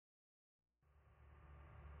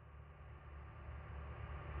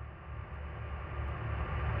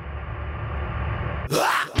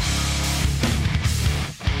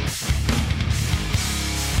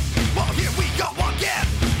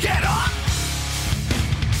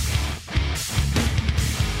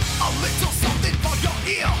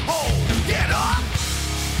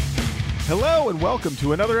Hello and welcome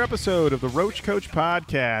to another episode of the Roach Coach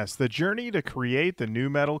Podcast, the journey to create the new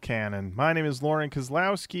metal canon. My name is Lauren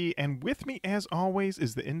Kozlowski, and with me, as always,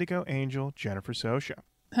 is the Indigo Angel, Jennifer Sosha.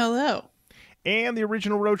 Hello. And the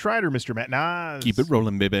original Roach Rider, Mr. Matt Nas. Keep it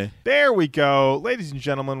rolling, baby. There we go. Ladies and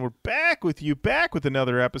gentlemen, we're back with you, back with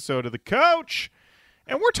another episode of The Coach.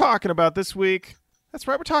 And we're talking about this week, that's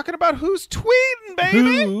right, we're talking about who's tweeting,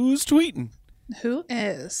 baby. Who's tweeting? Who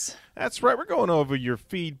is? That's right. We're going over your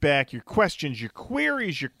feedback, your questions, your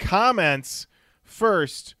queries, your comments.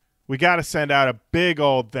 First, we got to send out a big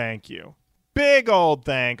old thank you. Big old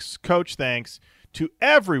thanks, Coach thanks, to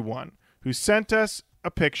everyone who sent us a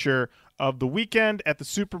picture of the weekend at the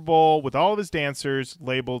Super Bowl with all of his dancers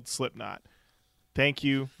labeled Slipknot. Thank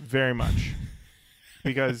you very much.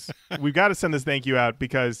 Because we've got to send this thank you out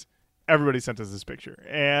because everybody sent us this picture.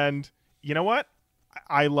 And you know what?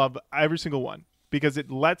 I love every single one because it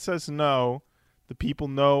lets us know the people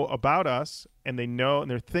know about us and they know and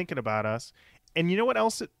they're thinking about us. And you know what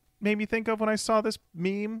else it made me think of when I saw this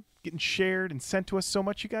meme getting shared and sent to us so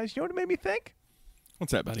much, you guys? You know what it made me think?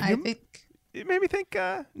 What's that, buddy? It made me think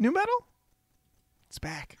new metal. It's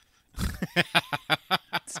back.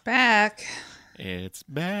 It's back. It's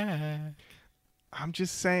back. I'm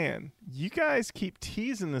just saying, you guys keep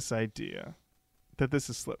teasing this idea that this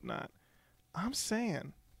is Slipknot. I'm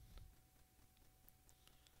saying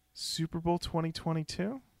Super Bowl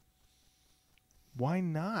 2022? Why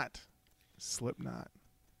not Slipknot?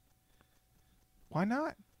 Why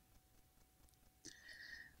not?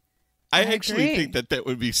 I actually think that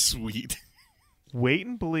would be sweet. Wait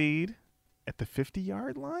and bleed at the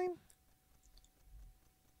 50-yard line?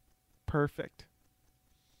 Perfect.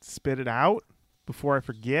 Spit it out before I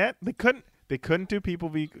forget. They couldn't do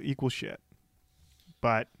people equal shit.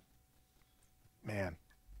 But man,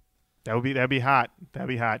 that'd be hot. That'd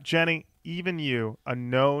be hot. Jenny, even you, a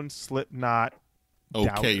known Slipknot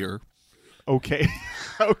okayer. Okay.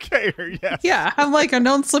 Okayer, yes. Yeah, I'm like a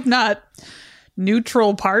known Slipknot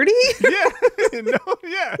neutral party. Yeah. No,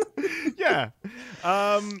 yeah. Yeah.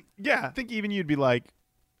 Yeah. I think even you'd be like,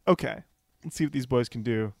 okay, let's see what these boys can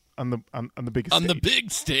do on the biggest stage. On the big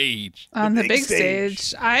stage. On the big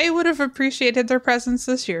stage. I would have appreciated their presence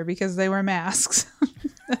this year because they wear masks.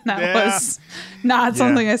 That was not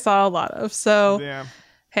something I saw a lot of. So,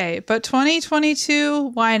 hey, but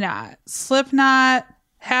 2022, why not? Slipknot,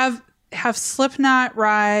 have Slipknot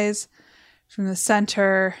rise from the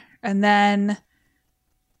center, and then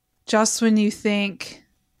just when you think,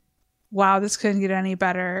 wow, this couldn't get any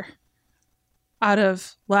better, out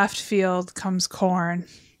of left field comes Korn.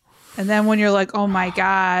 And then when you're like, oh my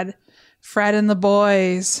God, Fred and the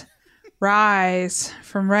boys rise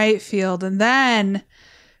from right field, and then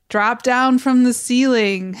drop down from the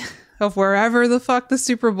ceiling of wherever the fuck the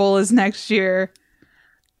Super Bowl is next year.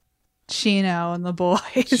 Chino and the boys.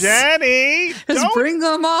 Jenny! Just bring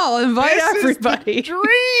them all. Invite everybody. Is the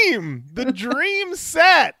dream. The dream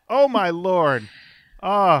set. Oh, my Lord.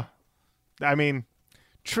 I mean,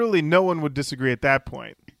 truly no one would disagree at that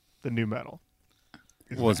point. The new metal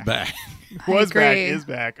was back. Is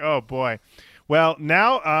back. Oh, boy. Well,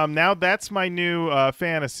 now that's my new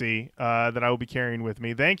fantasy that I will be carrying with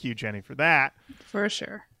me. Thank you, Jenny, for that. For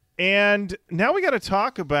sure. And now we got to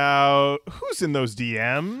talk about who's in those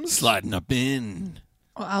DMs. Sliding up in.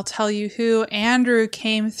 Well, I'll tell you who. Andrew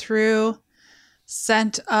came through,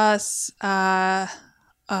 sent us a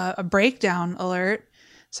breakdown alert.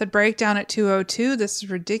 Said breakdown at 2:02. This is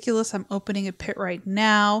ridiculous. I'm opening a pit right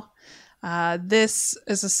now. This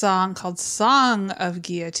is a song called Song of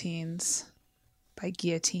Guillotines by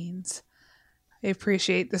Guillotines. I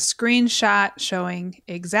appreciate the screenshot showing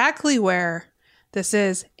exactly where this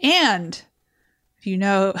is. And if you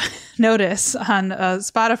notice on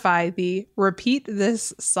Spotify, the repeat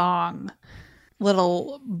this song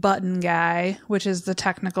little button guy, which is the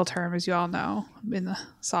technical term, as you all know, in the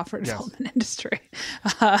software development industry,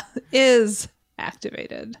 is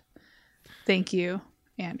activated. Thank you,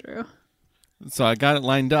 Andrew. So I got it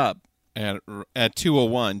lined up at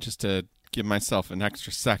 2:01 just to give myself an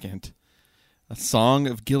extra second. A Song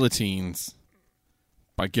of Guillotines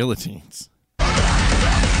by Guillotines.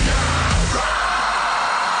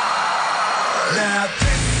 Now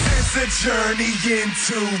this is a journey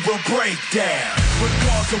into a breakdown. We're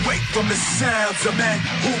called away from the sounds of men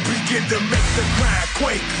who begin to make the ground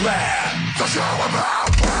quake loud. The show about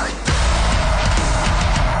breakdown.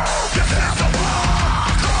 This is the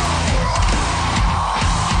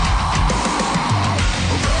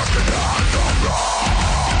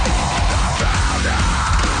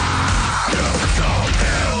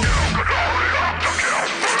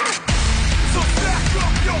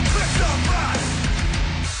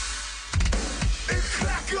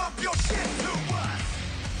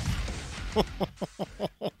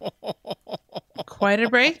Quite a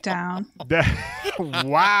breakdown.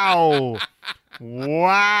 Wow.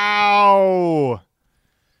 Wow.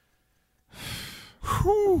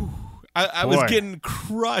 I was getting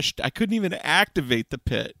crushed. I couldn't even activate the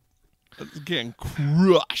pit. I was getting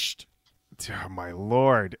crushed. Oh, my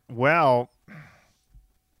Lord. Well,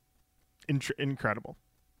 incredible.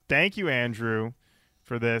 Thank you, Andrew,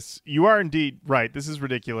 for this. You are indeed right. This is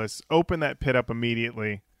ridiculous. Open that pit up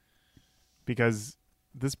immediately because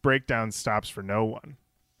this breakdown stops for no one.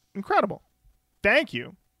 Incredible. Thank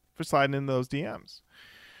you for sliding in those DMs.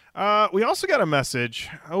 We also got a message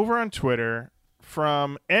over on Twitter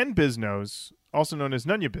from N Biznos, also known as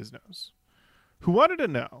Nunya Biznos, who wanted to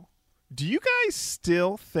know, do you guys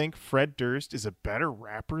still think Fred Durst is a better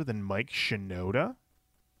rapper than Mike Shinoda?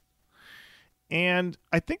 And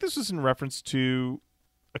I think this was in reference to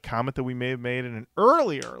a comment that we may have made in an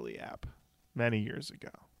early app many years ago.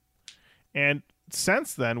 And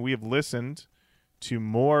since then, we have listened to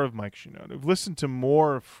more of Mike Shinoda. We've listened to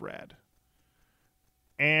more of Fred.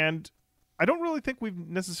 And I don't really think we've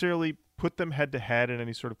necessarily put them head-to-head in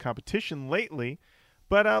any sort of competition lately.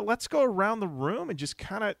 But let's go around the room and just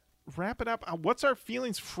kind of wrap it up. What's our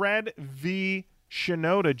feelings, Fred v.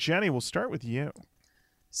 Shinoda? Jenny, we'll start with you.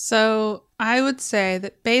 So I would say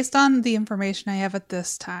that based on the information I have at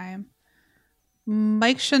this time,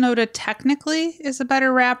 Mike Shinoda technically is a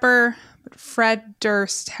better rapper, but Fred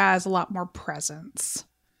Durst has a lot more presence.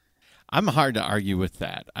 I'm hard to argue with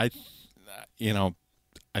that. I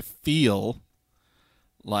feel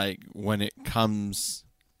like when it comes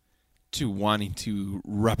to wanting to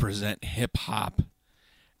represent hip hop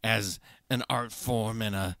as an art form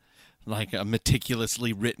and a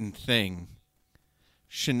meticulously written thing,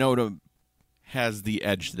 Shinoda has the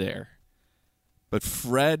edge there. But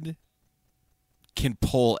Fred can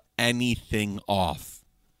pull anything off.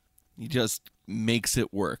 He just makes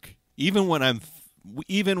it work. Even when I'm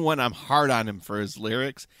hard on him for his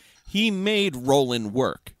lyrics, he made Rollin'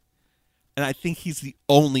 work. And I think he's the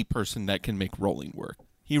only person that can make Rollin' work.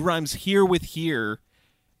 He rhymes here with here,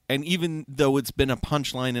 and even though it's been a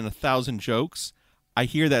punchline in 1,000 jokes, I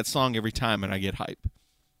hear that song every time and I get hype.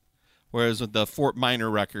 Whereas with the Fort Minor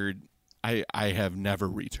record, I have never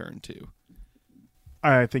returned to.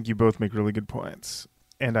 I think you both make really good points.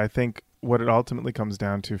 And I think what it ultimately comes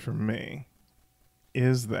down to for me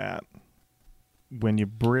is that when you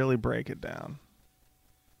really break it down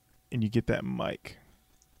and you get that mic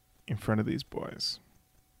in front of these boys,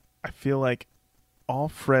 I feel like all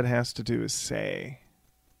Fred has to do is say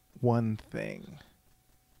one thing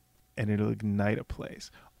and it'll ignite a place.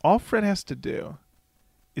 All Fred has to do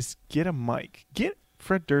is get a mic. Get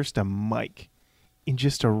Fred Durst a mic in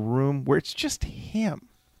just a room where it's just him.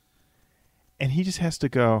 And he just has to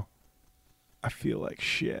go, I feel like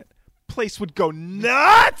shit. Place would go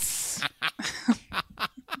nuts!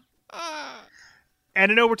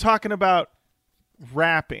 And I know we're talking about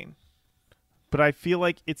rapping, but I feel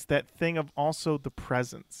like it's that thing of also the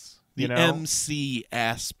presence. The MC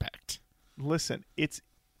aspect. Listen, that's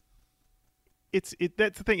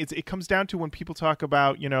the thing. It comes down to when people talk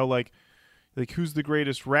about, like who's the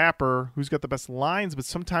greatest rapper, who's got the best lines, but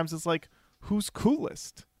sometimes it's like, who's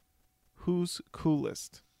coolest? Who's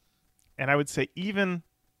coolest? And I would say even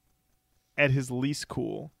at his least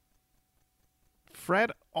cool,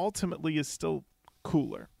 Fred ultimately is still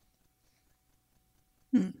cooler.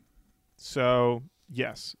 So,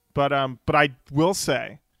 yes. But I will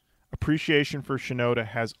say appreciation for Shinoda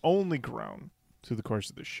has only grown through the course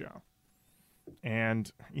of this show.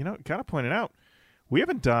 And, gotta point it out, we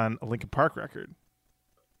haven't done a Linkin Park record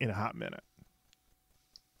in a hot minute.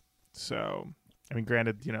 So, I mean,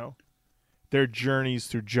 granted, their journeys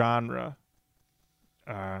through genre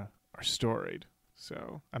are storied.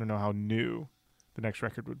 So, I don't know how new the next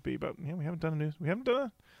record would be, but we haven't done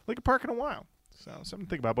a Linkin Park in a while. So, something to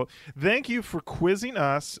think about. But thank you for quizzing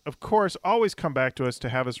us. Of course, always come back to us to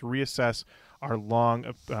have us reassess our long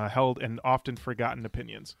held and often forgotten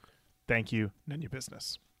opinions. Thank you. None your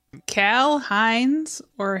business. Cal, Hines,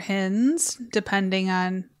 or Hins, depending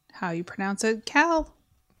on how you pronounce it. Cal,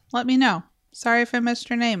 let me know. Sorry if I messed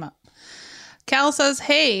your name up. Cal says,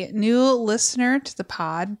 hey, new listener to the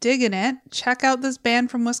pod, digging it. Check out this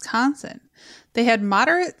band from Wisconsin. They had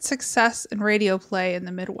moderate success in radio play in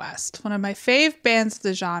the Midwest. One of my fave bands of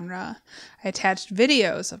the genre. I attached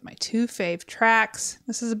videos of my 2 fave tracks.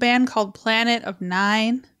 This is a band called Planet of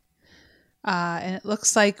Nine. And it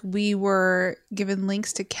looks like we were given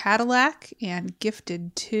links to Cadillac and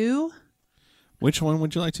Gifted 2. Which one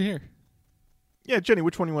would you like to hear? Yeah, Jenny,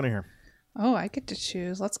 which one do you want to hear? Oh, I get to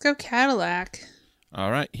choose. Let's go Cadillac. All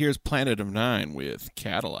right, here's Planet of Nine with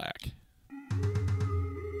Cadillac.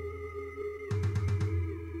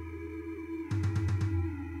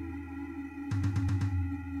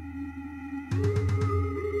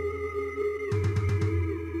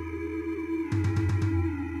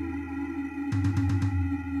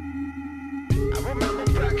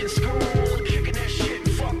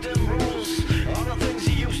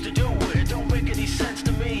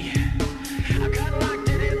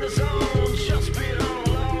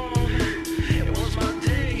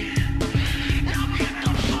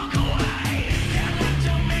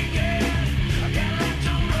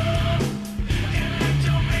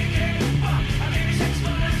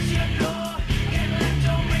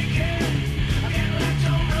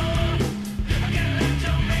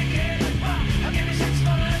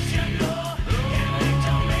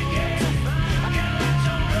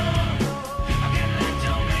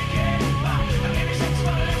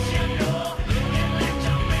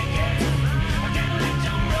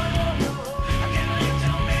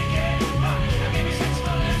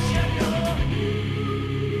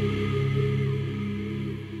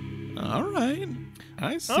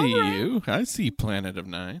 I see you. I see Planet of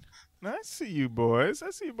Nine. I see you boys. That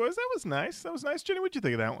was nice. Jenny, what'd you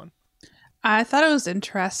think of that one? I thought it was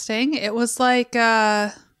interesting. It was like,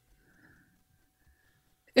 it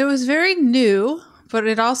was very new, but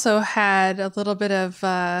it also had a little bit of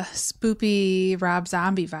spoopy Rob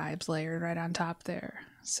Zombie vibes layered right on top there.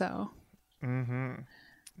 So.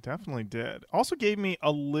 Definitely did. Also gave me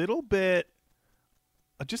a little bit,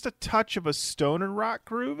 just a touch of a stoner rock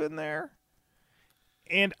groove in there.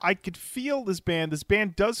 And I could feel this band. This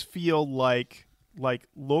band does feel like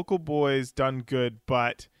Local Boys done good,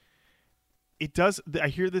 but it does. I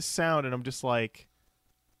hear this sound, and I'm just like,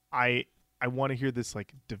 I want to hear this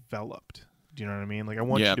like developed. Do you know what I mean? Like I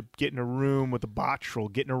want you to get in a room with a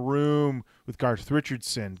Bottrell, get in a room with Garth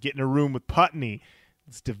Richardson, get in a room with Putney.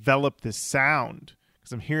 Let's develop this sound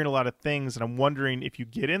because I'm hearing a lot of things, and I'm wondering if you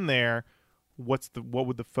get in there, what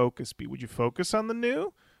would the focus be? Would you focus on the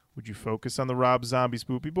new? Would you focus on the Rob Zombie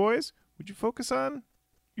Spoopy Boys? Would you focus on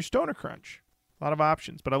your Stoner Crunch? A lot of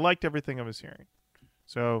options, but I liked everything I was hearing.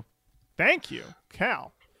 So, thank you,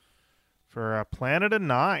 Cal, for Planet of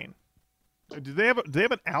Nine. Do they have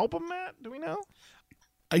an album, Matt? Do we know?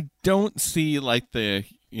 I don't see like we're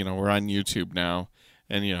on YouTube now,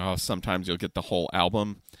 and sometimes you'll get the whole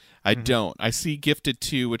album. I don't. I see Gifted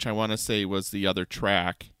 2, which I want to say was the other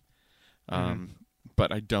track,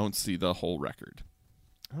 but I don't see the whole record.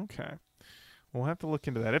 Okay, we'll have to look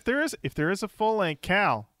into that. If there is a full length,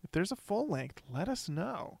 Cal, if there's a full length, let us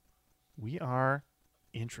know. We are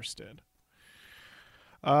interested.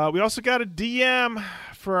 We also got a DM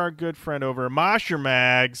for our good friend over at Mosher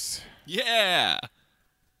Mags. Yeah,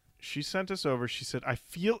 she sent us over. She said, "I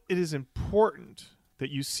feel it is important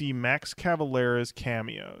that you see Max Cavalera's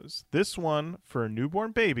cameos. This one for a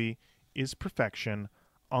newborn baby is perfection.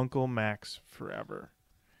 Uncle Max forever."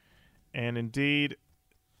 And indeed,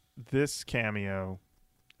 this cameo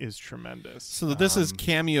is tremendous. So this is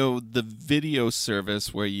Cameo, the video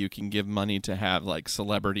service where you can give money to have like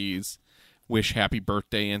celebrities wish happy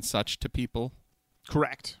birthday and such to people.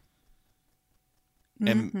 Correct.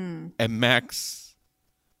 And Max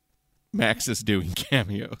is doing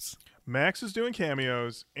cameos. Max is doing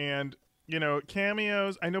cameos, and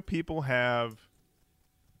cameos. I know people have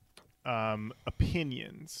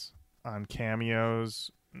opinions on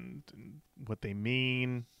cameos and what they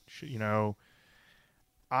mean.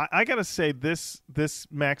 I gotta say this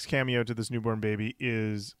Max cameo to this newborn baby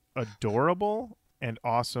is adorable and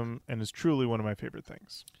awesome, and is truly one of my favorite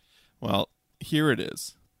things. Well, here it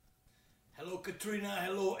is. Hello, Katrina.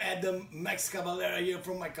 Hello, Adam. Max Cavalera here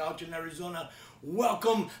from my couch in Arizona.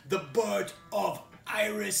 Welcome the birth of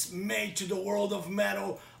Iris May to the world of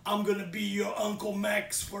metal. I'm gonna be your Uncle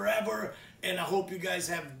Max forever, and I hope you guys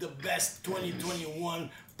have the best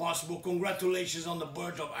 2021 possible. Congratulations on the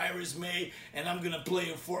birth of Iris May, and I'm gonna play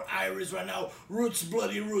it for Iris right now. Roots,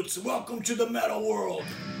 bloody roots. Welcome to the metal world.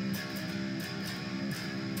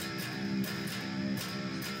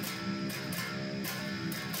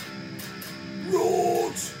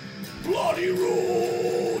 Roots, bloody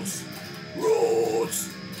roots, roots,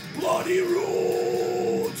 bloody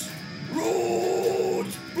roots,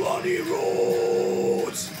 roots, bloody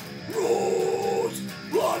roots, roots,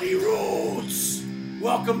 bloody roots.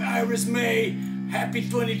 Welcome, Iris May. Happy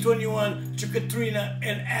 2021 to Katrina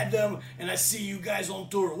and Adam, and I see you guys on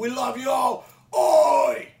tour. We love you all.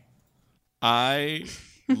 Oi! I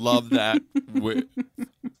love that with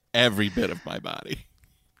every bit of my body.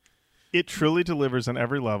 It truly delivers on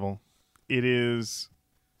every level. It is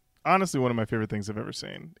honestly one of my favorite things I've ever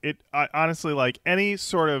seen. I honestly, like, any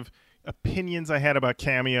sort of opinions I had about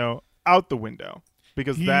Cameo out the window,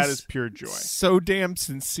 because that is pure joy. So damn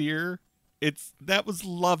sincere. That was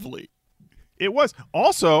lovely. It was.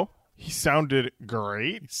 Also, he sounded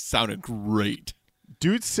great.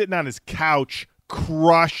 Dude's sitting on his couch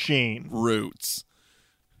crushing Roots.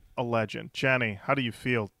 A legend. Jenny, how do you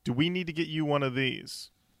feel? Do we need to get you one of these?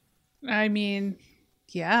 I mean,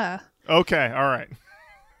 yeah. Okay, all right.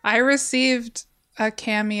 I received a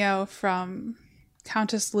cameo from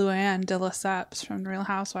Countess Luann de Lesseps from The Real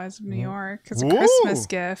Housewives of New York as a Christmas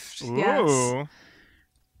gift. Ooh. Yes.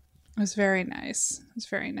 It was very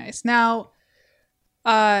nice. Now,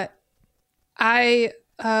 I did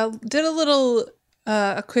a little,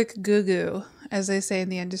 a quick goo-goo, as they say in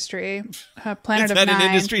the industry. Planet of Nine. Is that an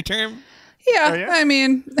industry term? Yeah, oh, yeah? I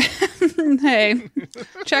mean, hey,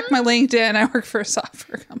 check my LinkedIn. I work for a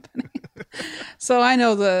software company, so I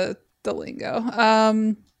know the lingo.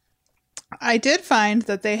 I did find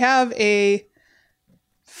that they have a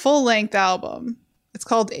full-length album. It's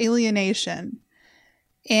called Alienation,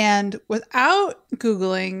 and without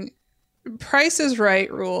Googling, Price is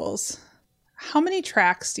Right rules. How many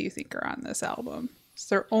tracks do you think are on this album? It's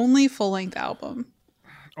their only full-length album.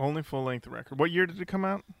 Only full-length record. What year did it come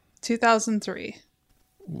out? 2003.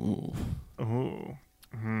 Ooh.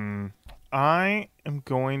 I am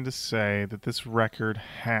going to say that this record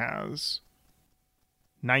has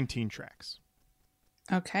 19 tracks.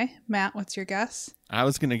 Okay. Matt, what's your guess? I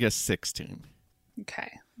was going to guess 16.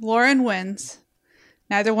 Okay. Lauren wins.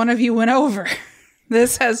 Neither one of you went over.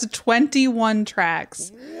 This has 21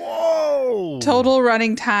 tracks. Whoa! Total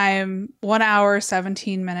running time, 1 hour,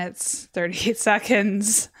 17 minutes, 38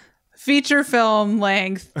 seconds. Feature film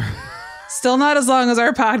length. Still not as long as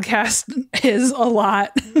our podcast is a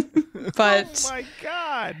lot. But oh my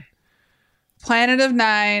God. Planet of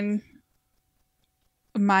Nine.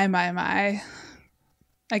 My.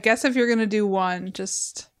 I guess if you're going to do one,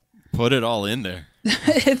 just put it all in there.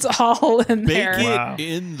 It's all in Bake there. it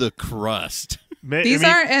in the crust. These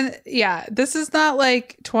aren't, and yeah, this is not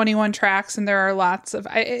like 21 tracks, and there are lots of.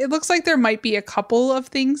 It looks like there might be a couple of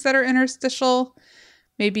things that are interstitial.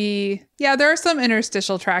 Maybe, yeah, there are some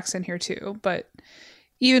interstitial tracks in here too. But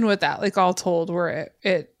even with that, like all told, we're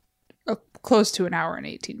at close to 1 hour and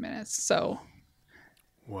 18 minutes. So,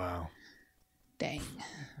 wow, dang,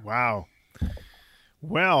 wow.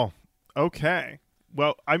 Well, okay.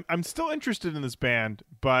 Well, I'm still interested in this band,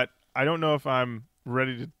 but I don't know if I'm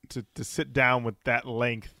ready to sit down with that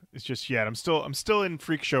length. It's just yet. I'm still in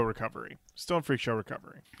freak show recovery.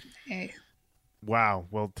 Hey. Wow.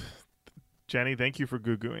 Well, Jenny, thank you for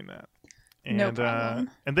goo-gooing that. And, no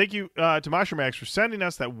problem. And thank you to Masha Max for sending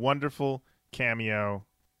us that wonderful cameo.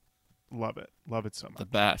 Love it. Love it so much. The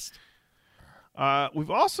best.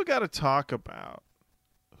 We've also got to talk about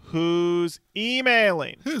who's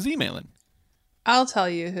emailing. Who's emailing? I'll tell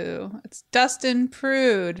you who. It's Dustin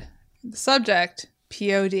Prude. The subject,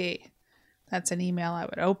 POD. That's an email I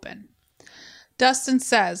would open. Dustin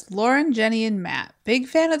says, Lauren, Jenny, and Matt, big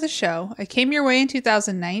fan of the show. I came your way in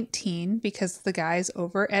 2019 because of the guys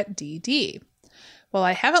over at DD. Well,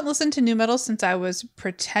 I haven't listened to new metal since I was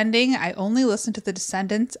pretending I only listened to The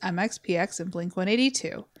Descendants, MXPX, and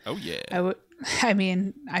Blink-182. Oh, yeah.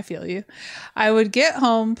 I feel you. I would get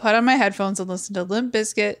home, put on my headphones, and listen to Limp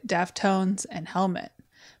Bizkit, Deftones, and Helmet.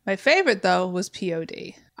 My favorite, though, was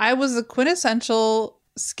POD. I was the quintessential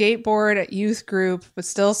skateboard at youth group, but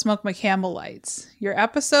still smoke my Camel Lights. Your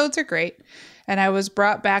episodes are great, and I was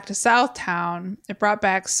brought back to Southtown. It brought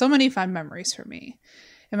back so many fun memories for me.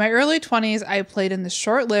 In my early 20s, I played in the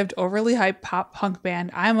short-lived, overly hyped pop-punk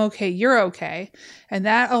band I'm Okay, You're Okay, and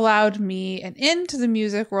that allowed me an into the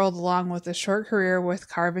music world along with a short career with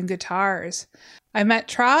Carvin Guitars. I met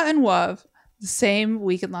Tra and Wuv the same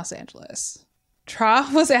week in Los Angeles. Tra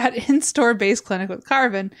was at in-store bass clinic with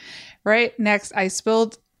Carvin. The next night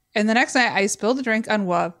I spilled a drink on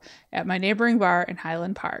Wuv at my neighboring bar in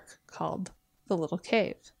Highland Park called The Little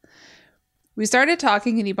Cave. We started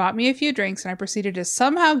talking and he bought me a few drinks and I proceeded to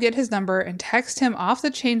somehow get his number and text him off the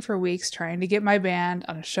chain for weeks trying to get my band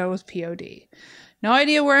on a show with POD. No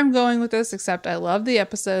idea where I'm going with this except I love the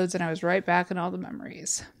episodes and I was right back in all the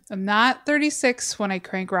memories. I'm not 36 when I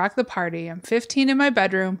crank rock the party. I'm 15 in my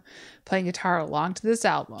bedroom playing guitar along to this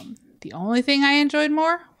album. The only thing I enjoyed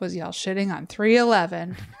more was y'all shitting on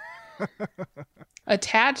 311.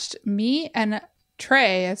 Attached me and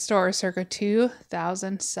Trey at store circa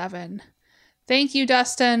 2007. Thank you,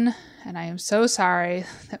 Dustin, and I am so sorry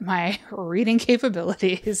that my reading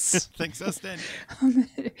capabilities Thanks, Dustin.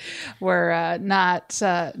 were not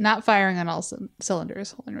firing on all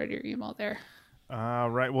cylinders. Hold on, read your email there. All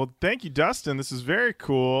right. Well, thank you, Dustin. This is very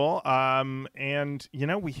cool. And,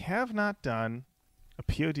 we have not done a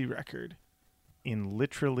POD record in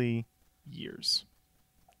literally years.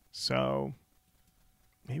 So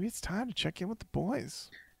maybe it's time to check in with the boys.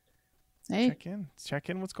 Hey. Check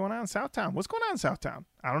in what's going on in Southtown. What's going on in Southtown?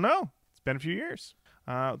 I don't know. It's been a few years.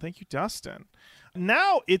 Thank you, Dustin.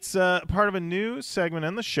 Now it's part of a new segment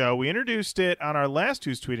in the show. We introduced it on our last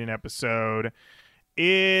Who's Tweeting episode.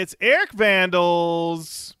 It's Eric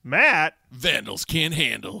Vandals. Matt. Vandals can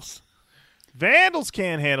handles. Vandals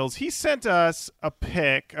can handles. He sent us a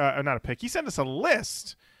pick, not a pick. He sent us a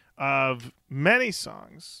list of many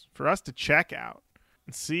songs for us to check out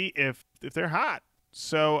and see if they're hot.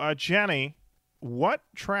 So, Jenny, what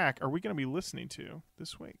track are we going to be listening to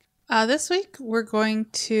this week? This week, we're going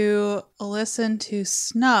to listen to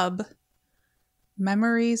Snub,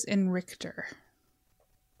 Memories in Richter.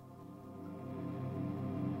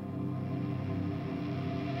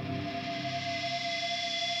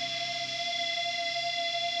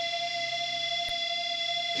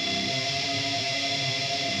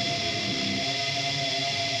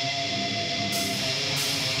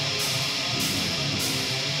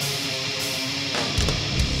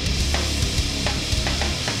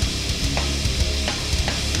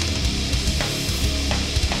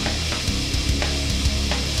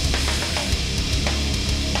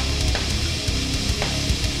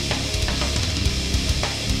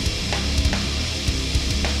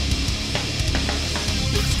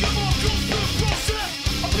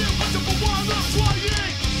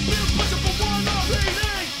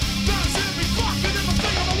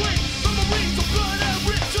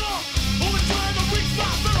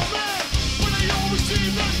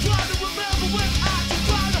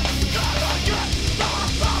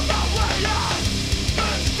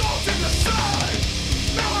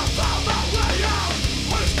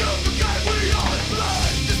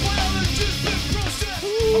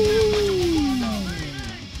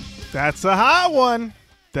 That's a hot one.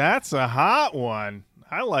 That's a hot one.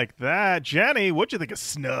 I like that. Jenny, what'd you think of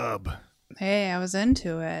Snub? Hey, I was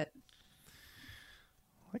into it.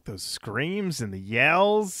 I like those screams and the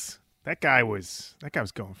yells. That guy was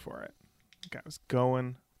going for it. That guy was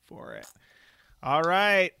going for it. All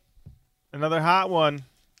right. Another hot one.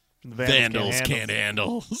 The Vandals can't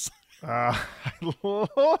handle. I love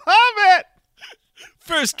it.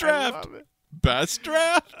 First draft. Best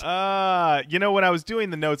draft. When I was doing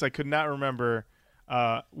the notes, I could not remember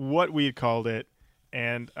what we had called it,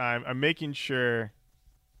 and I'm making sure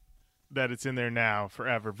that it's in there now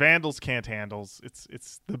forever. Vandals can't handles.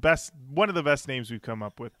 It's the best, one of the best names we've come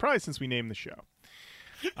up with, probably since we named the show.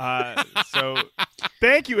 So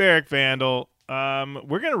thank you, Eric Vandal.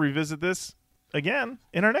 We're gonna revisit this again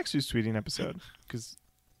in our next Who's Tweeting episode, because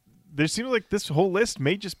there seems like this whole list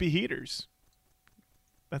may just be heaters.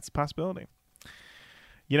 That's a possibility.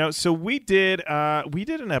 So we did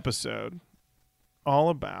an episode all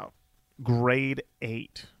about grade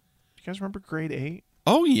 8. You guys remember grade 8?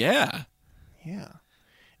 Oh yeah. Yeah.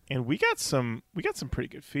 And we got some pretty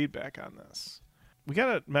good feedback on this. We got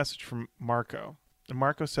a message from Marco. And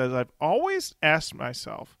Marco says, I've always asked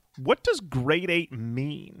myself, what does grade 8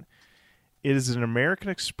 mean? It is an American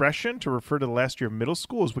expression to refer to the last year of middle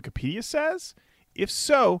school, as Wikipedia says? If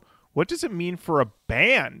so, what does it mean for a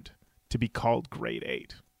band to be called grade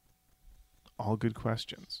 8? All good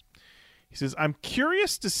questions. He says, I'm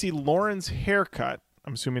curious to see Lauren's haircut.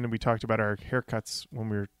 I'm assuming that we talked about our haircuts when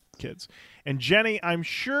we were kids. And Jenny, I'm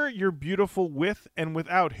sure you're beautiful with and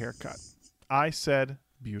without haircut. I said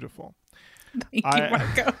beautiful. Thank you,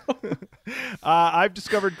 Marco. I've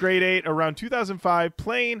discovered grade 8 around 2005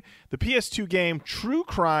 playing the PS2 game True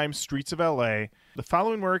Crime Streets of LA. The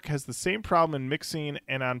following work has the same problem in mixing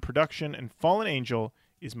and on production, and Fallen Angel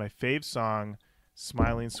is my fave song.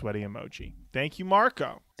 Smiling sweaty emoji. Thank you,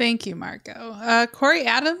 Marco. Thank you, Marco. Corey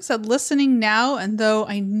Adams said, listening now, and though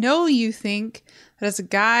I know you think that as a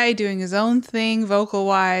guy doing his own thing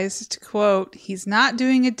vocal-wise, to quote, he's not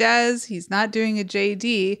doing a Dez, he's not doing a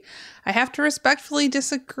JD, I have to respectfully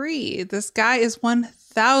disagree. This guy is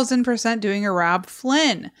 1,000% doing a Rob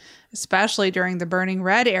Flynn, especially during the Burning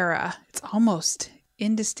Red era. It's almost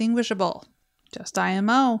indistinguishable. Just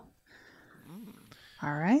IMO.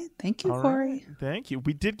 All right. Thank you, Corey. Right. Thank you.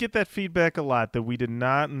 We did get that feedback a lot, that we did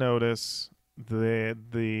not notice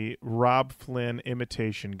the Rob Flynn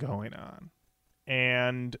imitation going on.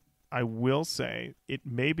 And I will say it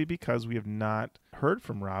may be because we have not heard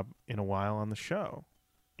from Rob in a while on the show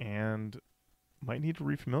and might need to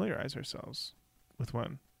refamiliarize ourselves with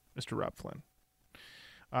one, Mr. Rob Flynn.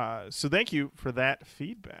 So thank you for that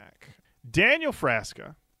feedback. Daniel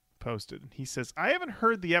Frasca posted. He says, I haven't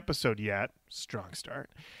heard the episode yet. Strong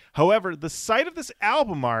start. However, the sight of this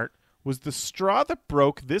album art was the straw that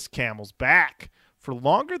broke this camel's back. For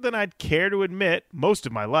longer than I'd care to admit, most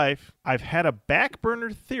of my life, I've had a back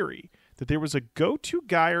burner theory that there was a go-to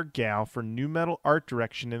guy or gal for nu metal art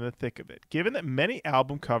direction in the thick of it, given that many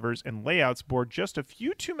album covers and layouts bore just a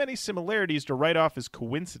few too many similarities to write off as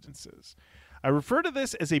coincidences. I refer to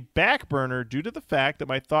this as a back burner due to the fact that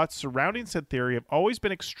my thoughts surrounding said theory have always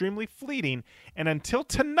been extremely fleeting, and until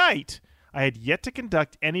tonight, I had yet to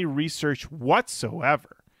conduct any research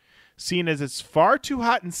whatsoever. Seeing as it's far too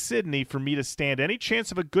hot in Sydney for me to stand any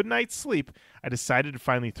chance of a good night's sleep, I decided to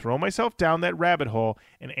finally throw myself down that rabbit hole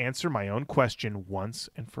and answer my own question once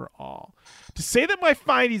and for all. To say that my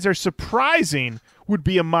findings are surprising would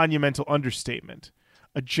be a monumental understatement.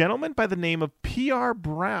 A gentleman by the name of P.R.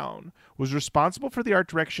 Brown was responsible for the art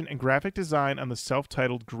direction and graphic design on the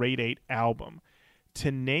self-titled Grade 8 album.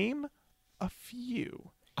 To name a few,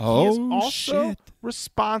 he is also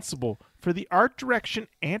responsible for the art direction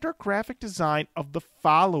and or graphic design of the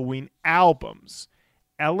following albums: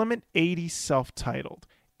 Element 80 self-titled,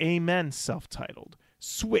 Amen self-titled,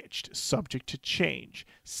 Switched Subject to Change,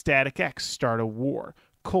 Static X Start a War,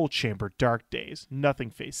 Cold Chamber Dark Days,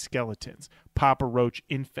 Nothing Face Skeletons, Papa Roach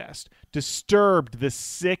Infest, Disturbed The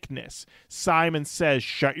Sickness, Simon Says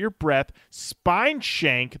Shut Your Breath, Spine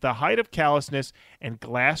Shank, The Height of Callousness, and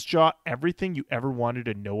Glassjaw Everything You Ever Wanted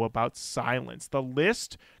to Know About Silence. The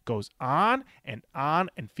list goes on and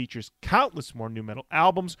features countless more nu metal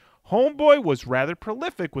albums. Homeboy was rather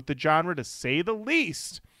prolific with the genre, to say the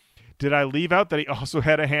least. Did I leave out that he also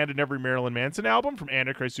had a hand in every Marilyn Manson album, from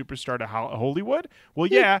Antichrist Superstar to Hollywood? Well,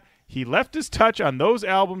 yeah, he left his touch on those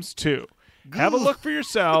albums too. Have a look for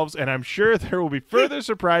yourselves, and I'm sure there will be further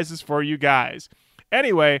surprises for you guys.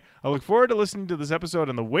 Anyway, I look forward to listening to this episode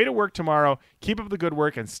on the way to work tomorrow. Keep up the good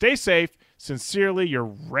work and stay safe. Sincerely, your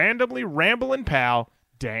randomly rambling pal,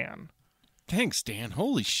 Dan. Thanks, Dan.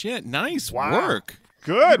 Holy shit. Nice work.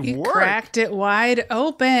 Good You work. cracked it wide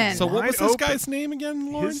open. So what was Wide this open. guy's name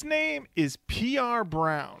again, Lauren? His name is P.R.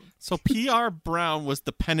 Brown. So P.R. Brown was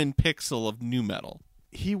the pen and pixel of nu metal.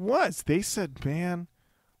 He was. They said, man,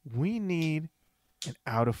 we need an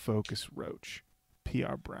out-of-focus roach.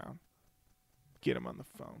 P.R. Brown. Get him on the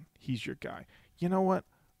phone. He's your guy. You know what?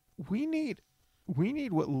 We need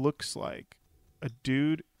what looks like a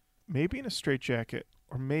dude, maybe in a straitjacket,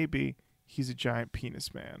 or maybe he's a giant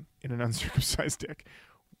penis man in an uncircumcised dick.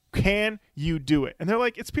 Can you do it? And they're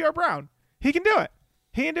like, it's P.R. Brown. He can do it.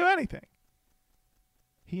 He can do anything.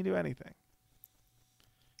 He can do anything.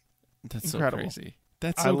 That's Incredible. so crazy.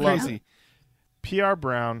 That's I so love crazy. it. P.R.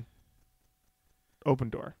 Brown, open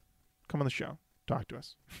door. Come on the show. Talk to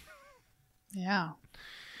us. Yeah.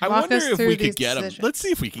 I Walk wonder us if through we these could get him. decisions. Let's see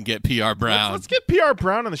if we can get P.R. Brown. Let's get P.R.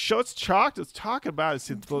 Brown on the show. Let's talk about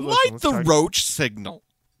it. Light the roach signal.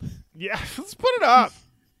 Yeah, let's put it up.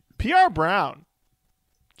 P.R. Brown,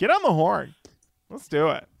 get on the horn. Let's do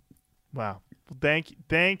it. Wow. Well,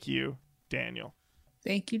 thank you, Daniel.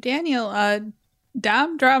 Thank you, Daniel.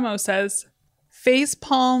 Dom Dramo says,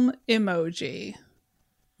 facepalm emoji.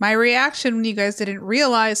 My reaction when you guys didn't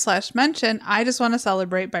realize / mention I Just Want to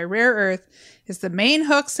Celebrate by Rare Earth is the main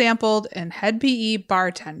hook sampled in Head PE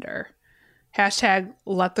Bartender. Hashtag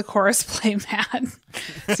let the chorus play, Matt.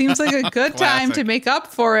 Seems like a good time to make up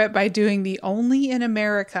for it by doing the Only in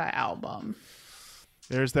America album.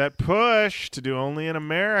 There's that push to do Only in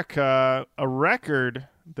America, a record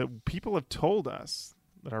that people have told us,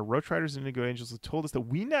 that our Roach Riders and Indigo Angels have told us that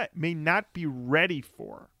we may not be ready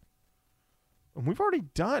for. And we've already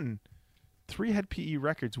done 3 Head PE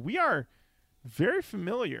records. We are very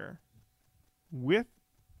familiar with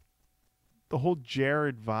the whole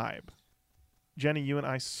Jared vibe. Jenny, you and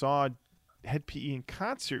I saw Head PE in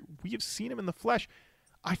concert. We have seen him in the flesh.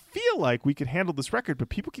 I feel like we could handle this record, but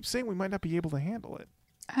people keep saying we might not be able to handle it.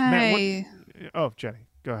 Matt, Jenny,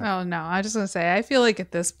 go ahead. Oh, no. I was just going to say, I feel like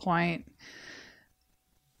at this point,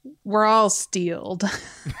 we're all steeled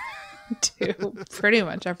to pretty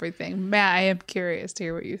much everything. Matt, I am curious to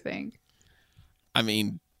hear what you think. I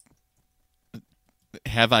mean,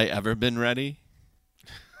 have I ever been ready?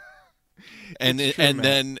 And True,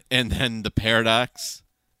 then the paradox,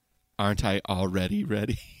 aren't I already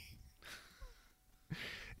ready?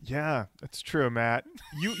 Yeah, that's true, Matt.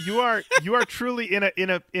 You are truly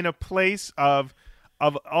in a place of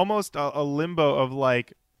almost a limbo of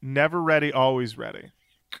like never ready, always ready.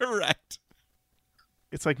 Correct.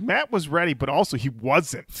 It's like Matt was ready, but also he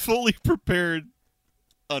wasn't. Fully prepared,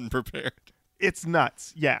 unprepared. It's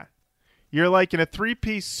nuts. Yeah, you're like in a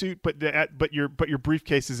 3-piece suit, but your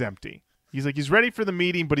briefcase is empty. He's like he's ready for the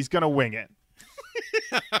meeting, but he's gonna wing it.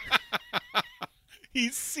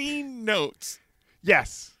 He's seen notes.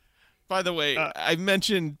 Yes. By the way, I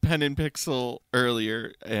mentioned Pen and Pixel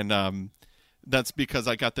earlier, and that's because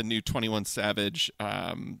I got the new 21 Savage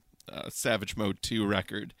Savage Mode 2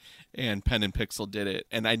 record, and Pen and Pixel did it.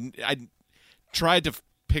 And I tried to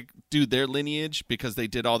do their lineage because they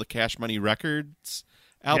did all the Cash Money Records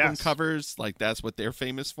album covers. Like, that's what they're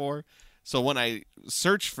famous for. So when I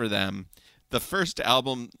searched for them, the first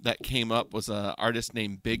album that came up was an artist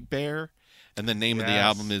named Big Bear, and the name of the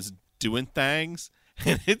album is Doing Things,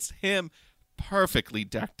 and it's him perfectly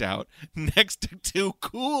decked out next to 2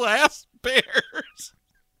 cool-ass bears.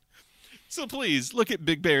 So please, look at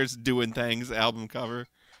Big Bear's Doing Things album cover.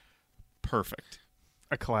 Perfect.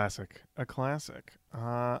 A classic.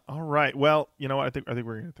 All right. Well, you know what? I think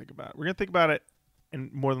we're going to think about it. We're going to think about it,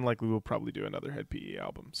 and more than likely we'll probably do another Head PE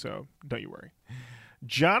album, so don't you worry.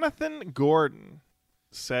 Jonathan Gordon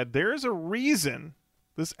said, there is a reason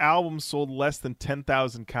this album sold less than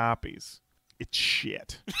 10,000 copies. It's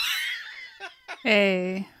shit.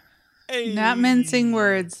 Hey. Not mincing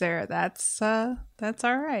words there. That's all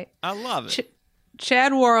right. I love it.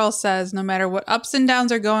 Chad Worrell says, no matter what ups and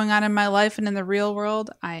downs are going on in my life and in the real world,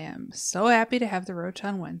 I am so happy to have the Roach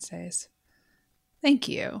on Wednesdays. Thank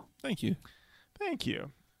you. Thank you. Thank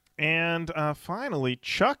you. And finally,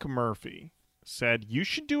 Chuck Murphy said, you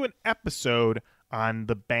should do an episode on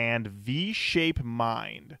the band V-Shape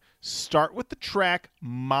Mind. Start with the track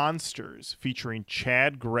Monsters featuring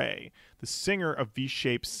Chad Gray. The singer of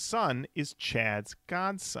V-Shape's son is Chad's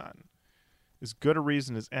godson. As good a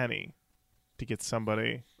reason as any to get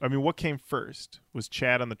somebody. I mean, what came first? Was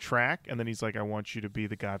Chad on the track and then he's like, I want you to be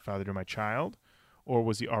the godfather to my child? Or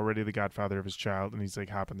was he already the godfather of his child and he's like,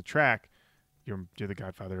 hop on the track, you're the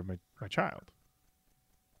godfather of my child?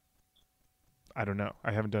 I don't know.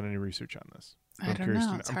 I haven't done any research on this. I don't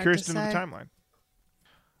know. I'm curious to know the timeline.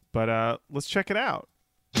 But let's check it out.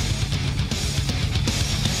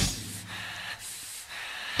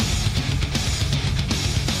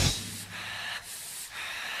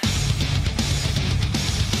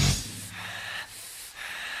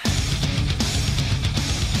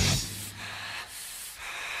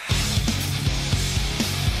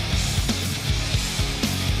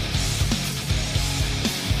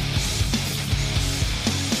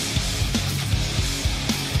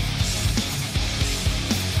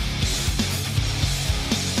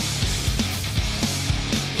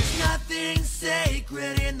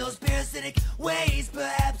 acidic ways.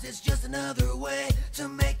 Perhaps it's just another way to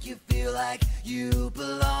make you feel like you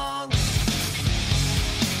belong.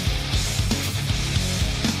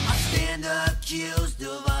 I stand accused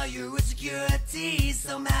of all your insecurities.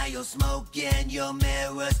 Somehow your smoke and your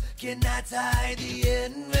mirrors cannot hide the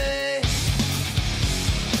envy.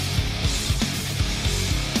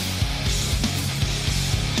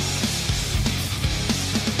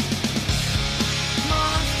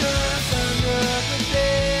 Monsters under the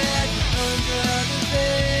bed,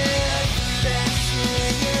 that's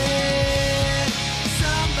in your head.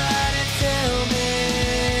 Somebody tell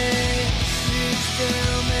me, please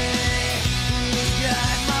tell me, who's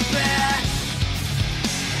got my back?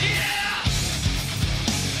 Yeah!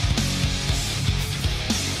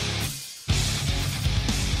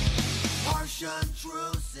 Harsh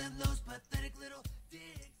untruths and those pathetic little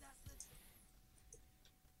digs.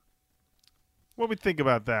 What we think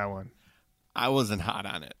about that one? I wasn't hot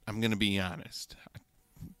on it. I'm gonna be honest. I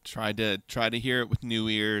tried to hear it with new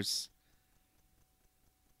ears.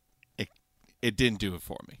 It didn't do it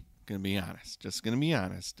for me. Gonna be honest. Just gonna be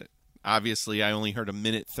honest. Obviously, I only heard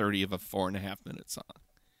 1:30 of a 4.5-minute song.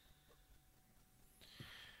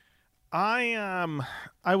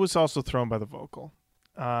 I was also thrown by the vocal,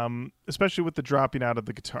 especially with the dropping out of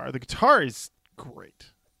the guitar. The guitar is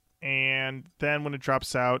great, and then when it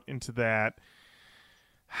drops out into that,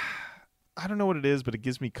 I don't know what it is, but it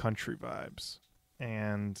gives me country vibes,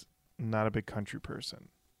 and I'm not a big country person.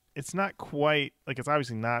 It's not quite, like, it's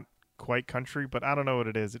obviously not quite country, but I don't know what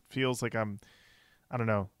it is. It feels like I don't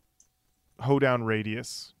know, hoedown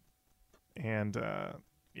radius, and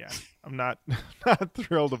yeah, I'm not not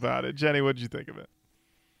thrilled about it. Jenny, what did you think of it?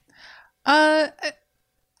 I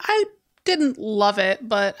didn't love it,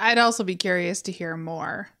 but I'd also be curious to hear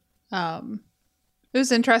more. It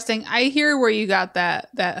was interesting. I hear where you got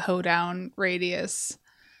that hoedown radius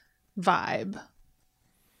vibe.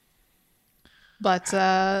 But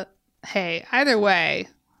hey, either way,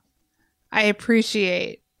 I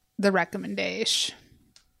appreciate the recommendation.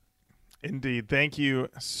 Indeed. Thank you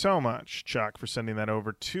so much, Chuck, for sending that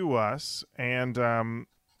over to us. And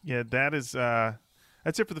yeah, that's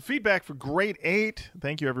it for the feedback for grade 8.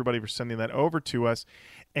 Thank you, everybody, for sending that over to us.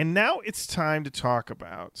 And now it's time to talk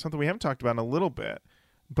about something we haven't talked about in a little bit,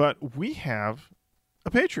 but we have a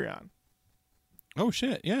Patreon. Oh,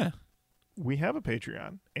 shit, yeah. We have a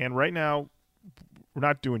Patreon, and right now we're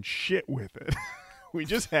not doing shit with it. We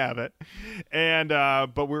just have it, and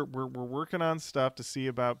but we're working on stuff to see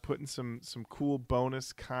about putting some cool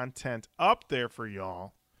bonus content up there for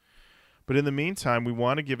y'all. But in the meantime, we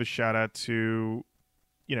want to give a shout out to,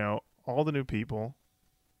 all the new people,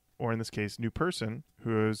 or in this case, new person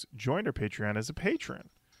who has joined our Patreon as a patron.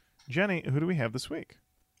 Jenny, who do we have this week?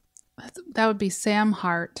 That would be Sam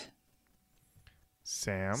Hart.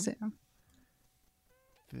 Sam.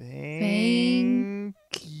 Thank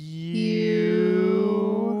you.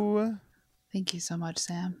 Thank you so much,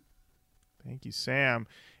 Sam. Thank you, Sam.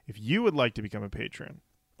 If you would like to become a patron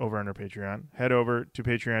over on our Patreon, head over to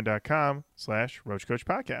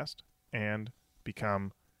patreon.com/RoachCoachPodcast and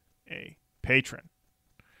become a patron.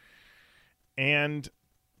 And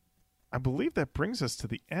I believe that brings us to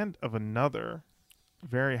the end of another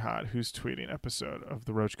very hot Who's Tweeting episode of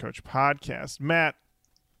the Roach Coach Podcast. Matt,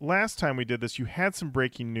 last time we did this, you had some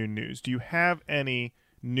breaking new news. Do you have any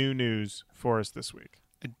new news for us this week?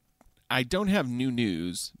 I don't have new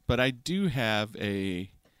news, but I do have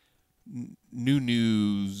a new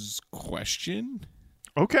news question.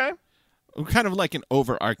 Okay. Kind of like an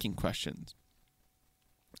overarching question.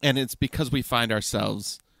 And it's because we find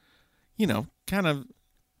ourselves, kind of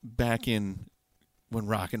back in when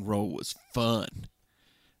rock and roll was fun.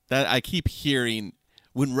 That I keep hearing,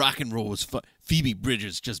 when rock and roll was fun. Phoebe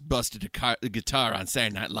Bridgers just busted a guitar on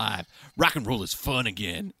Saturday Night Live. Rock and roll is fun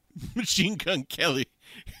again. Machine Gun Kelly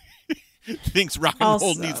thinks rock and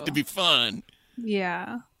roll needs to be fun.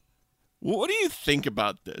 Yeah. What do you think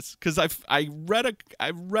about this? Because I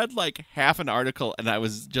read like half an article and I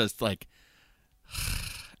was just like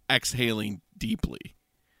exhaling deeply.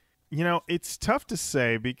 It's tough to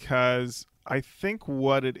say because I think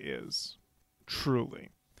what it is, truly,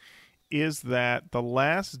 is that the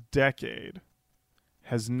last decade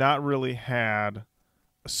has not really had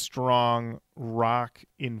a strong rock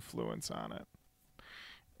influence on it.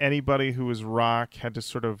 Anybody who was rock had to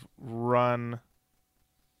sort of run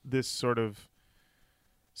this sort of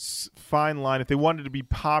fine line. If they wanted to be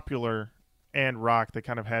popular and rock, they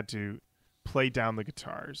kind of had to play down the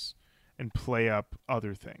guitars and play up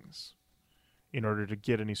other things in order to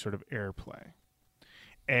get any sort of airplay.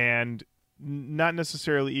 And not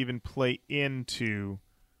necessarily even play into,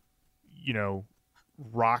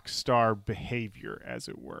 rock star behavior, as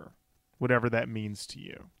it were, whatever that means to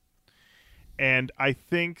you. And I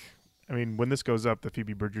think, I mean, when this goes up, the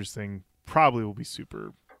Phoebe Bridgers thing probably will be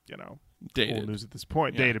super, dated. Old news at this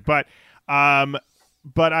point, dated. But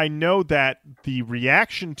I know that the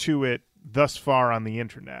reaction to it thus far on the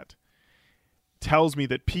internet tells me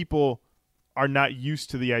that people are not used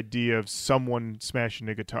to the idea of someone smashing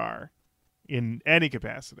a guitar in any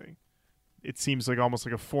capacity. It seems like almost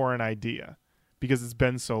like a foreign idea because it's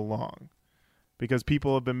been so long. Because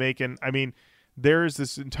people have been making, I mean, there's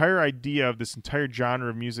this entire idea of this entire genre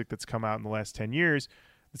of music that's come out in the last 10 years.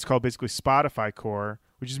 It's called basically Spotify core,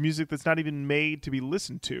 which is music that's not even made to be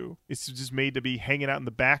listened to. It's just made to be hanging out in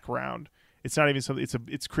the background. It's not even something,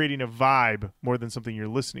 it's creating a vibe more than something you're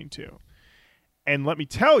listening to. And let me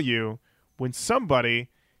tell you, when somebody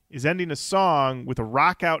is ending a song with a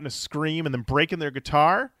rock out and a scream and then breaking their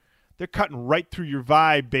guitar, they're cutting right through your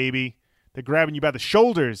vibe, baby. They're grabbing you by the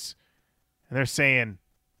shoulders and they're saying,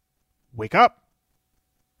 wake up,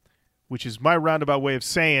 which is my roundabout way of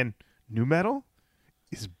saying nu metal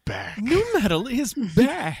is back. Nu metal is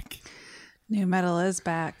back. Nu metal is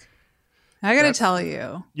back. I got to tell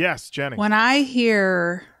you. Yes, Jenny. When I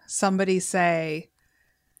hear somebody say,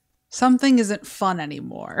 something isn't fun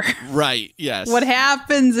anymore. Right, yes. What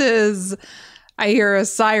happens is I hear a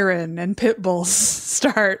siren and pit bulls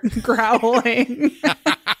start growling.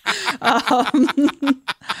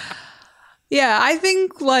 Yeah, I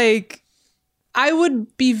think I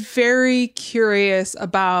would be very curious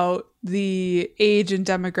about the age and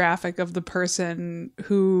demographic of the person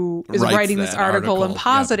who is writing this article and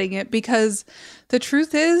positing it, because the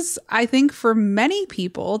truth is, I think for many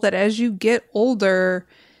people that as you get older,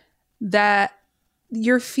 that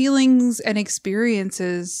your feelings and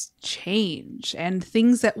experiences change, and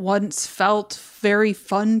things that once felt very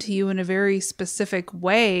fun to you in a very specific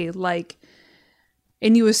way,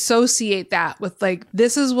 and you associate that with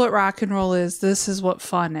this is what rock and roll is, this is what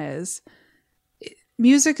fun is.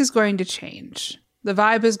 Music is going to change. The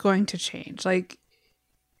vibe is going to change.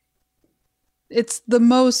 It's the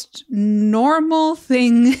most normal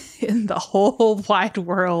thing in the whole wide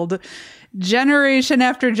world. Generation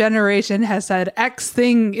after generation has said X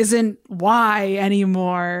thing isn't Y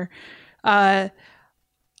anymore. I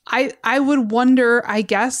would wonder, I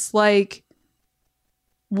guess,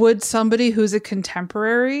 would somebody who's a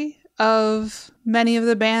contemporary of many of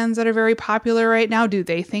the bands that are very popular right now, do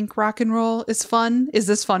they think rock and roll is fun? Is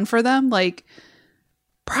this fun for them?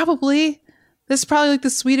 Probably. This is probably the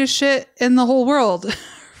sweetest shit in the whole world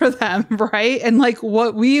for them, right? And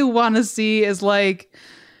what we want to see is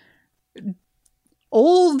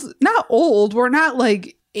old, not old, we're not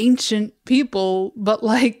ancient people, but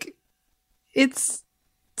it's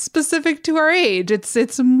specific to our age.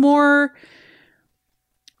 It's more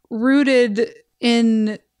rooted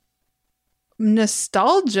in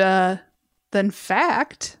nostalgia than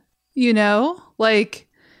fact, because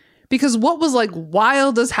what was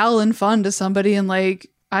wild as hell and fun to somebody in I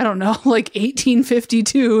don't know,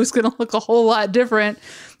 1852 is going to look a whole lot different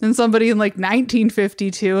than somebody in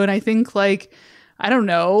 1952. And I think I don't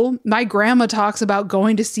know, my grandma talks about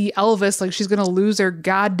going to see Elvis she's going to lose her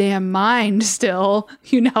goddamn mind still,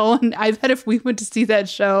 and I bet if we went to see that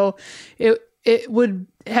show, it would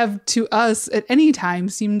have to us at any time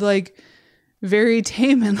seemed very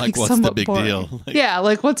tame and what's somewhat the big boring. deal? Yeah,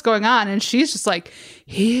 what's going on? And she's just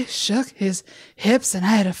he shook his hips and I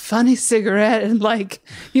had a funny cigarette and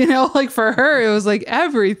for her it was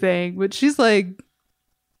everything, but she's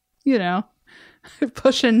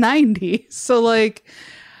pushing 90. So I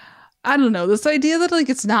don't know, this idea that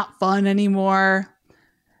it's not fun anymore.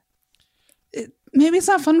 Maybe it's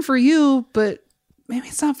not fun for you, but maybe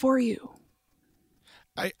it's not for you.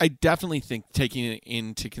 I definitely think taking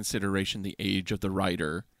into consideration the age of the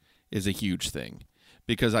writer is a huge thing,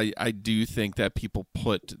 because I do think that people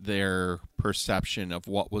put their perception of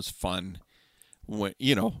what was fun, what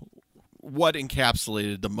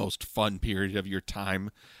encapsulated the most fun period of your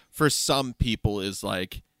time for some people is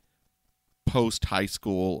post high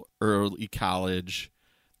school, early college,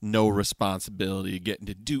 no responsibility, getting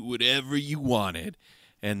to do whatever you wanted.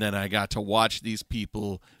 And then I got to watch these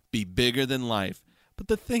people be bigger than life. But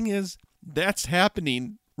the thing is, that's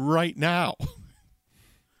happening right now.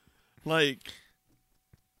 I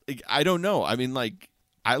don't know. I mean,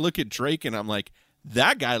 I look at Drake and I'm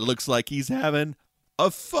that guy looks like he's having a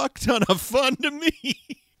fuck ton of fun to me.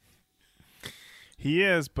 He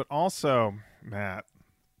is, but also, Matt,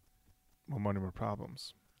 more money, more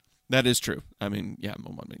problems. That is true. I mean, yeah,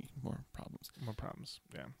 more money, more problems. More problems,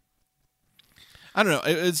 yeah. I don't know.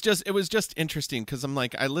 It was just interesting because I'm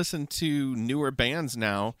I listen to newer bands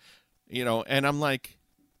now and I'm like,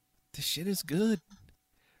 this shit is good.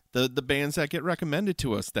 The bands that get recommended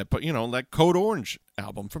to us that like Code Orange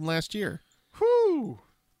album from last year. Whoo!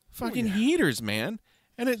 Fucking heaters, man.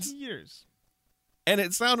 And it's heaters. And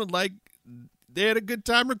it sounded like they had a good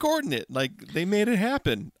time recording it. Like they made it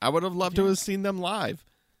happen. I would have loved to have seen them live.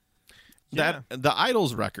 Yeah. The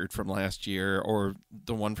Idols record from last year, or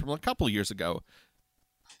the one from a couple years ago.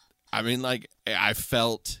 I mean, like, I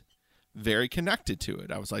felt very connected to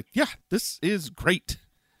it. I was like, yeah, this is great.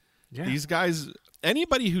 Yeah. These guys,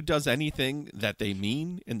 anybody who does anything that they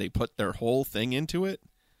mean and they put their whole thing into it,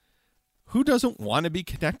 who doesn't want to be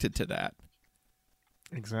connected to that?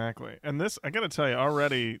 Exactly. And this, I got to tell you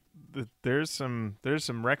already, there's some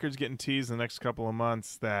records getting teased in the next couple of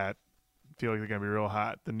months that feel like they're going to be real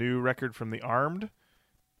hot. The new record from The Armed,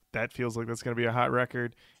 that feels like that's going to be a hot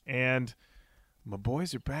record. And my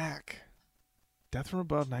boys are back. Death from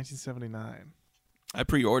Above 1979. I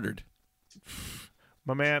pre-ordered.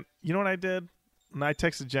 My man, you know what I did? And I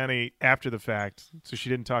texted Jenny after the fact, so she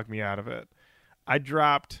didn't talk me out of it. I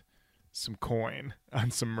dropped some coin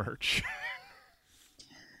on some merch.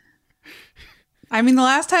 I mean, the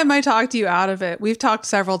last time I talked you out of it, we've talked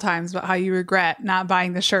several times about how you regret not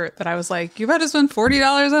buying the shirt that I was like, you've had to spend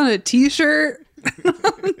 $40 on a t-shirt.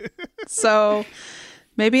 So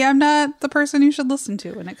maybe I'm not the person you should listen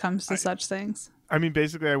to when it comes to such things. I mean,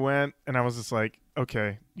 basically I went and I was just like,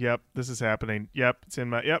 okay, yep, this is happening. Yep, it's in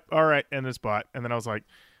my, yep, all right, and it's bought. And then I was like,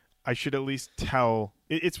 I should at least tell.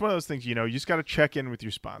 It's one of those things, you just got to check in with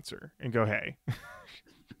your sponsor and go, hey.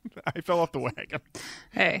 I fell off the wagon.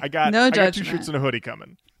 Hey, I got 2 shirts and a hoodie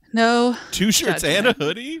coming. No. 2 shirts and a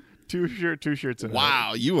hoodie? Two shirts and a hoodie.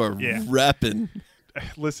 Wow, you are repping.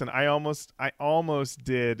 Listen, I almost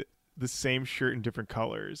did the same shirt in different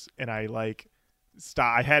colors, and I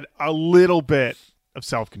I had a little bit of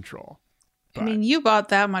self-control. I mean, you bought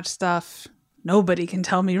that much stuff. Nobody can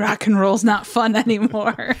tell me rock and roll's not fun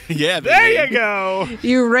anymore. Yeah, there you go.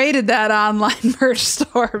 You raided that online merch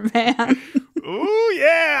store, man. Ooh,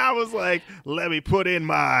 yeah. I was like, let me put in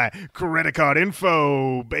my credit card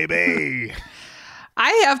info, baby.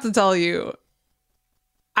 I have to tell you,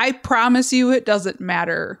 I promise you it doesn't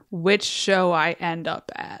matter which show I end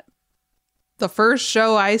up at. The first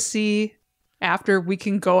show I see after we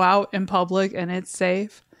can go out in public and it's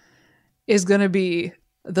safe is going to be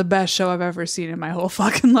the best show I've ever seen in my whole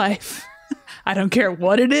fucking life. I don't care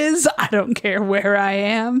what it is. I don't care where I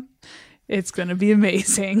am. It's going to be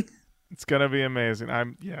amazing. It's going to be amazing.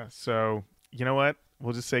 So you know what?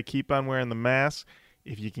 We'll just say keep on wearing the mask.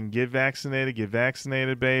 If you can get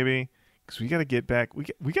vaccinated, baby. Because we got to get back.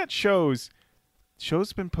 We got shows. Shows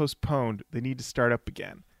have been postponed. They need to start up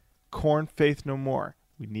again. Korn, Faith No More.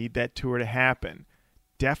 We need that tour to happen.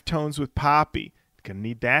 Deftones with Poppy. Going to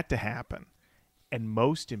need that to happen. And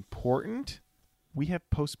most important, we have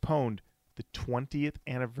postponed the 20th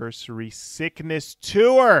anniversary Sickness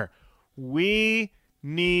Tour. We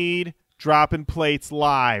need Dropping Plates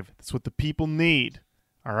live. That's what the people need.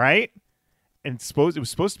 All right? And it was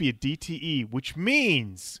supposed to be a DTE, which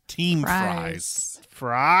means Team Fries.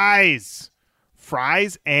 Fries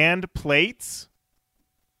and plates.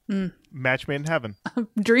 Match made in heaven.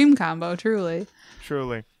 Dream combo, truly.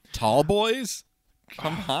 Tall boys?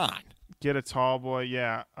 Come on. Get a tall boy,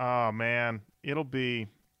 yeah. Oh man, it'll be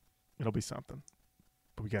something.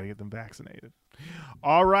 But we got to get them vaccinated.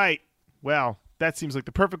 All right. Well, that seems like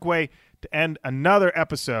the perfect way to end another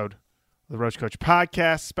episode of the Roach Coach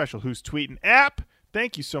Podcast special Who's Tweeting app.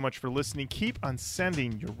 Thank you so much for listening. Keep on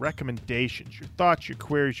sending your recommendations, your thoughts, your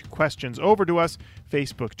queries, your questions over to us.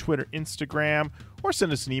 Facebook, Twitter, Instagram, or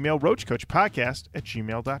send us an email,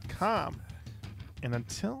 roachcoachpodcast@gmail.com. And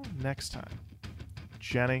until next time,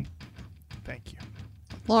 Jenny, thank you.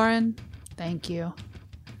 Lauren, thank you.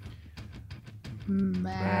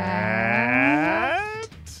 Matt.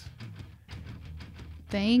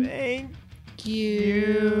 Thank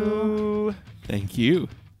you. Thank you.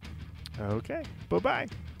 Okay. Bye-bye.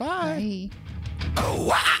 Bye.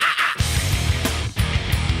 Bye.